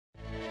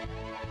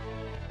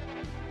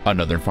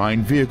Another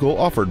fine vehicle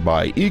offered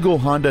by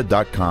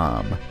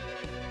EagleHonda.com.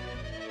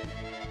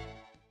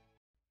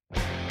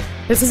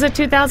 This is a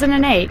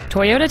 2008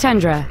 Toyota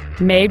Tundra,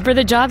 made for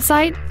the job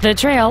site, the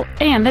trail,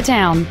 and the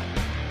town.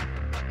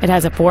 It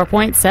has a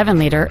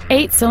 4.7-liter,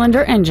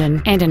 8-cylinder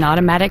engine and an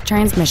automatic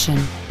transmission.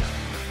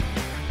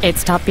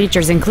 Its top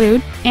features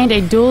include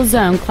a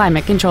dual-zone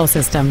climate control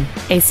system,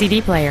 a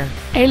CD player,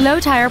 a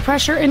low-tire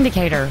pressure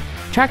indicator,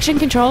 traction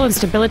control and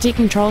stability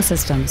control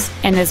systems,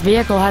 and this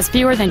vehicle has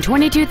fewer than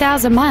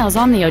 22,000 miles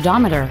on the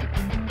odometer.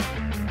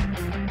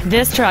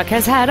 This truck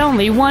has had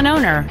only one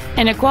owner,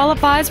 and it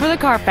qualifies for the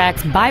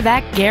Carfax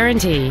buyback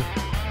guarantee.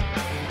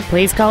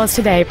 Please call us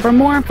today for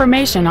more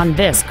information on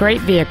this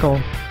great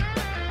vehicle.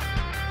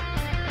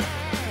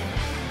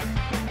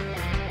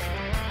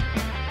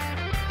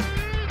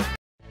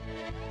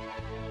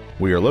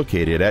 We are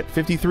located at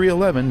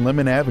 5311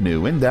 Lemmon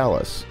Avenue in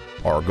Dallas.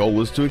 Our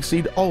goal is to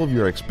exceed all of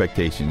your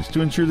expectations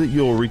to ensure that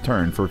you will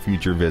return for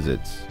future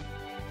visits.